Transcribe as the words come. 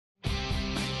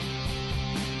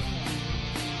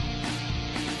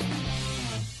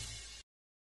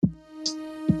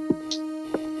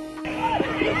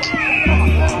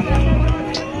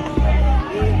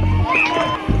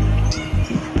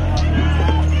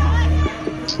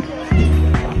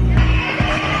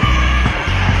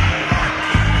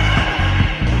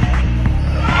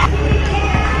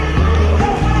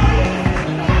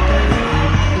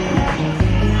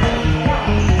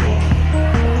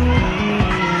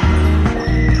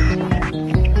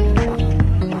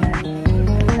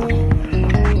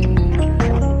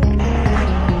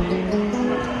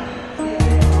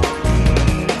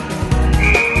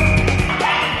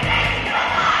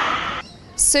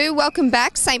Sue, welcome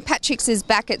back. St Patrick's is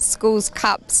back at Schools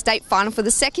Cup State Final for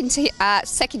the second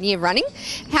year running.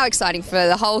 How exciting for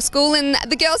the whole school and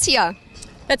the girls here.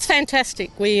 That's fantastic.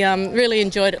 We really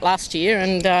enjoyed it last year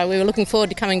and we were looking forward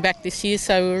to coming back this year,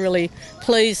 so we're really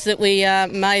pleased that we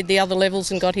made the other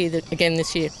levels and got here again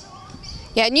this year.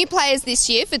 Yeah, new players this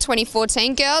year for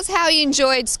 2014. Girls, how you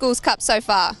enjoyed Schools Cup so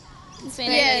far? It's been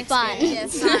a good fun.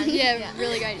 experience. Fun. Yeah,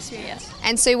 really great experience.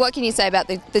 And Sue, what can you say about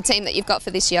the team that you've got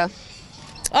for this year?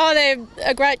 Oh, they're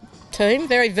a great team,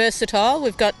 very versatile.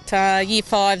 We've got year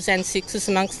 5s and 6s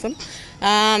amongst them.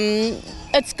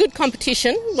 It's good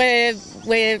competition.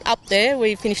 We're up there.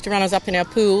 We finished the runners-up in our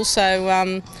pool, so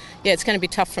yeah, it's going to be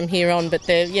tough from here on, but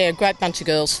they're a great bunch of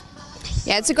girls.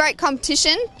 Yeah, it's a great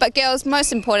competition, but girls,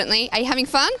 most importantly, are you having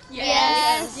fun?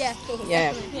 Yes.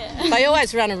 Yeah. They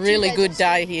always run a really good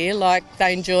day here. Like,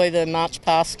 they enjoy the march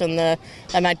past and they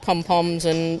made pom-poms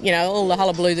and, you know, all the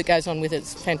hullabaloo that goes on with it.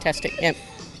 It's fantastic, yep.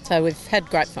 So we've had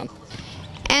great fun.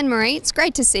 Anne-Marie, it's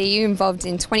great to see you involved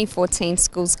in 2014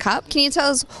 Schools Cup. Can you tell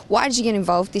us why did you get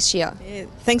involved this year? Yeah,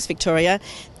 thanks, Victoria.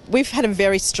 We've had a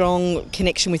very strong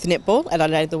connection with netball at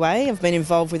Adelaide the Way. I've been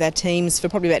involved with our teams for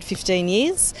probably about 15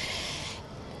 years.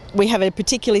 We have a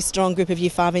particularly strong group of Year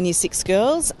 5 and Year 6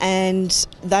 girls, and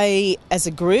they, as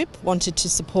a group, wanted to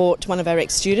support one of our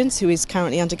ex-students who is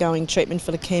currently undergoing treatment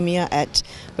for leukaemia at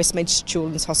Westmead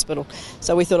Children's Hospital.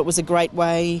 So we thought it was a great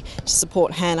way to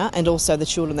support Hannah and also the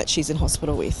children that she's in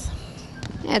hospital with.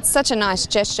 Yeah, it's such a nice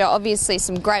gesture. Obviously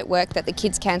some great work that the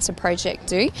Kids Cancer Project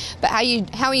do, but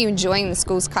how are you enjoying the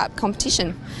Schools Cup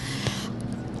competition?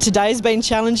 Today's been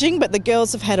challenging, but the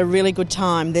girls have had a really good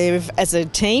time. They've, as a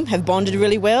team, have bonded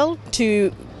really well.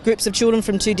 Two groups of children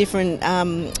from two different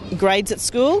grades at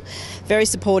school. Very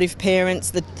supportive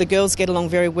parents. The girls get along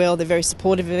very well. They're very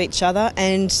supportive of each other,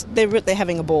 and they're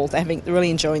having a ball. They're really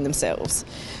enjoying themselves.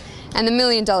 And the $1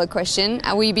 million question: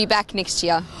 will you be back next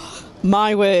year?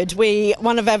 My word,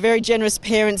 one of our very generous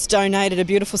parents donated a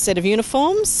beautiful set of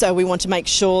uniforms, so we want to make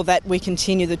sure that we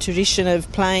continue the tradition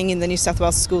of playing in the New South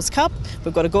Wales Schools Cup.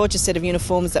 We've got a gorgeous set of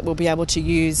uniforms that we'll be able to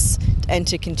use and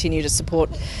to continue to support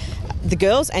the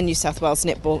girls and New South Wales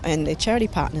Netball and their charity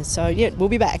partners. So yeah, we'll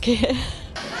be back.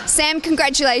 Sam,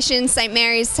 congratulations. St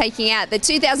Mary's taking out the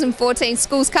 2014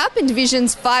 Schools Cup in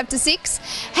Divisions 5 to 6.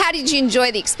 How did you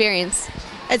enjoy the experience?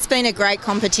 It's been a great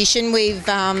competition. We've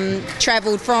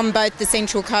travelled from both the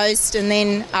Central Coast and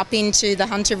then up into the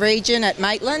Hunter region at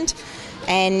Maitland,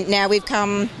 and now we've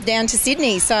come down to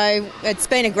Sydney. So it's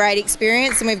been a great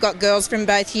experience, and we've got girls from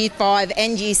both Year 5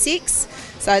 and Year 6.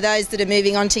 So those that are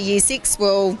moving on to Year 6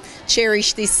 will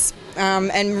cherish this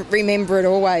and remember it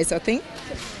always, I think.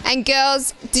 And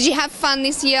girls, did you have fun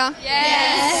this year?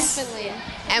 Yes. Definitely.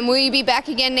 And will you be back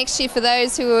again next year for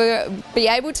those who will be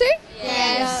able to?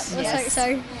 Yes. Let's hope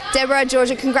so. Deborah,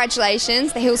 Georgia,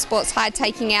 congratulations. The Hill Sports High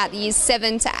taking out the Years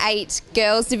 7 to 8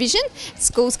 girls division.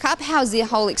 Schools Cup, how's the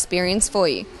whole experience for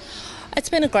you? It's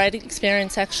been a great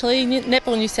experience actually.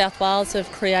 Netball New South Wales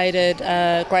have created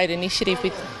a great initiative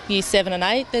with Year 7 and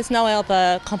 8. There's no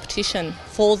other competition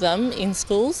for them in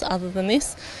schools other than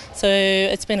this, so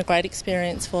it's been a great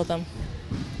experience for them.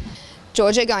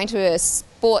 Georgia, going to a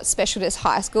sports specialist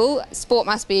high school, sport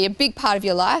must be a big part of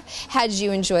your life. How did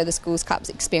you enjoy the Schools Cup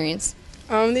experience?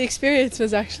 The experience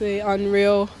was actually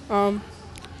unreal.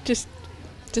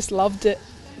 Just loved it.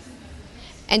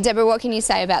 And Deborah, what can you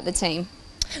say about the team?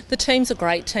 The team's a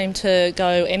great team to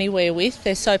go anywhere with.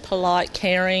 They're so polite,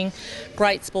 caring,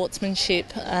 great sportsmanship.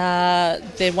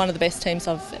 They're one of the best teams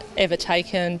I've ever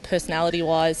taken,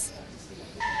 personality-wise.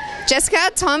 Jessica,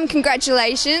 Tom,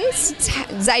 congratulations.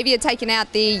 Xavier taking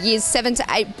out the Years 7 to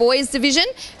 8 boys division.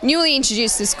 Newly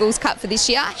introduced to Schools Cup for this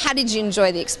year. How did you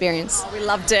enjoy the experience? We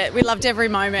loved it. We loved every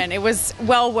moment. It was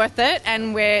well worth it,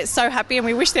 and we're so happy, and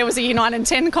we wish there was a Year 9 and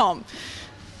 10 comp.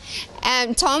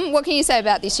 And Tom, what can you say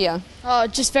about this year? Oh,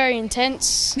 just very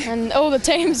intense, and all the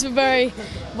teams were very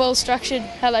well structured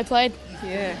how they played.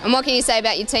 Yeah. And what can you say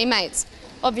about your teammates?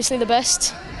 Obviously the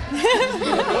best.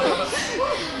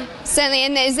 Certainly.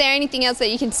 And is there anything else that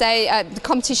you can say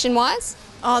competition-wise?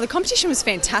 Oh, the competition was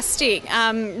fantastic.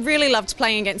 Really loved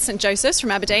playing against St Joseph's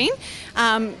from Aberdeen.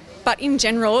 But in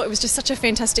general, it was just such a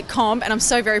fantastic comp, and I'm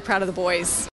so very proud of the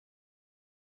boys.